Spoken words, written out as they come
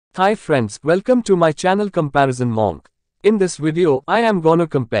Hi friends, welcome to my channel Comparison Monk. In this video, I am gonna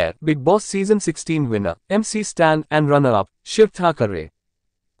compare Bigg Boss Season 16 winner, MC Stan and runner-up, Shiv Thakre.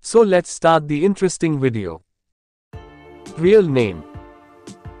 So let's start the interesting video. Real name: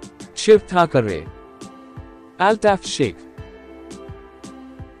 Shiv Thakre. Altaf Sheikh.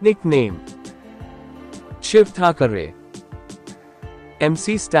 Nickname: Shiv Thakre.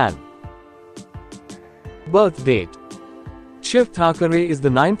 MC Stan. Birth date: Shiv Thakre is the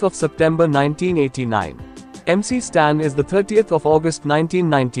 9th of September 1989. MC Stan is the 30th of August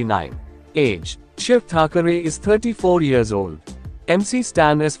 1999. Age: Shiv Thakre is 34 years old. MC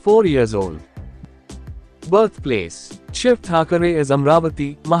Stan is 4 years old. Birthplace: Shiv Thakre is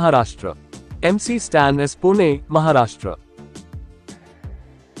Amravati, Maharashtra. MC Stan is Pune, Maharashtra.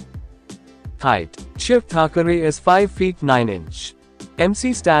 Height: Shiv Thakre is 5 feet 9 inch.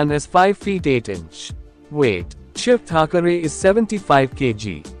 MC Stan is 5 feet 8 inch. Weight: Shiv Thakre is 75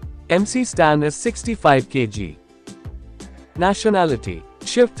 kg. MC Stan is 65 kg. Nationality: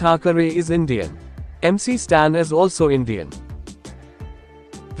 Shiv Thakre is Indian. MC Stan is also Indian.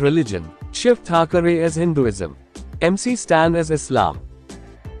 Religion: Shiv Thakre is Hinduism. MC Stan is Islam.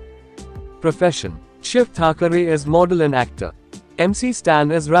 Profession: Shiv Thakre is model and actor. MC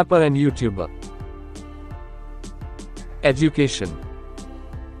Stan is rapper and YouTuber. Education: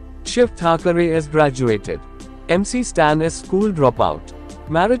 Shiv Thakre is graduated. MC Stan is school dropout.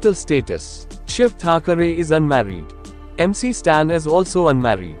 Marital status: Shiv Thakre is unmarried. MC Stan is also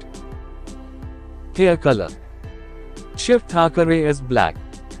unmarried. Hair color: Shiv Thakre is black.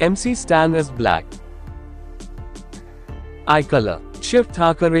 MC Stan is black. Eye color: Shiv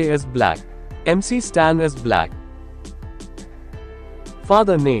Thakre is black. MC Stan is black.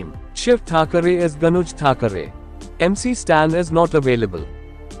 Father name: Shiv Thakre is Ganuj Thakre. MC Stan is not available.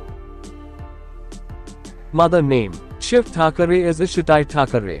 Mother name: Shiv Thakre is Ishitai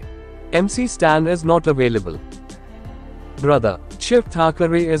Thakre. MC Stan is not available. Brother: Shiv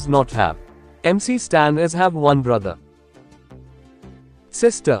Thakre is not have. MC Stan is have one brother.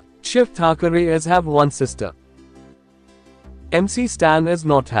 Sister: Shiv Thakre is have one sister. MC Stan is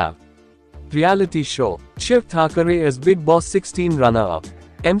not have. Reality show: Shiv Thakre is Bigg Boss 16 runner-up.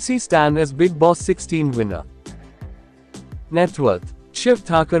 MC Stan is Bigg Boss 16 winner. Net worth: Shiv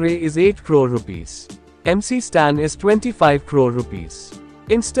Thakre is 8 crore rupees. MC Stan is 25 crore rupees.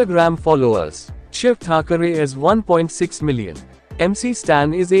 Instagram followers: Shiv Thakre is 1.6 million. MC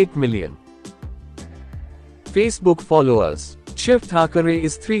Stan is 8 million. Facebook followers: Shiv Thakre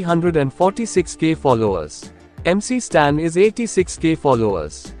is 346k followers. MC Stan is 86k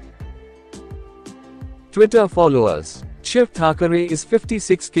followers. Twitter followers: Shiv Thakre is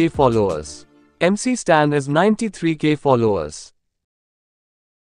 56k followers. MC Stan is 93k followers.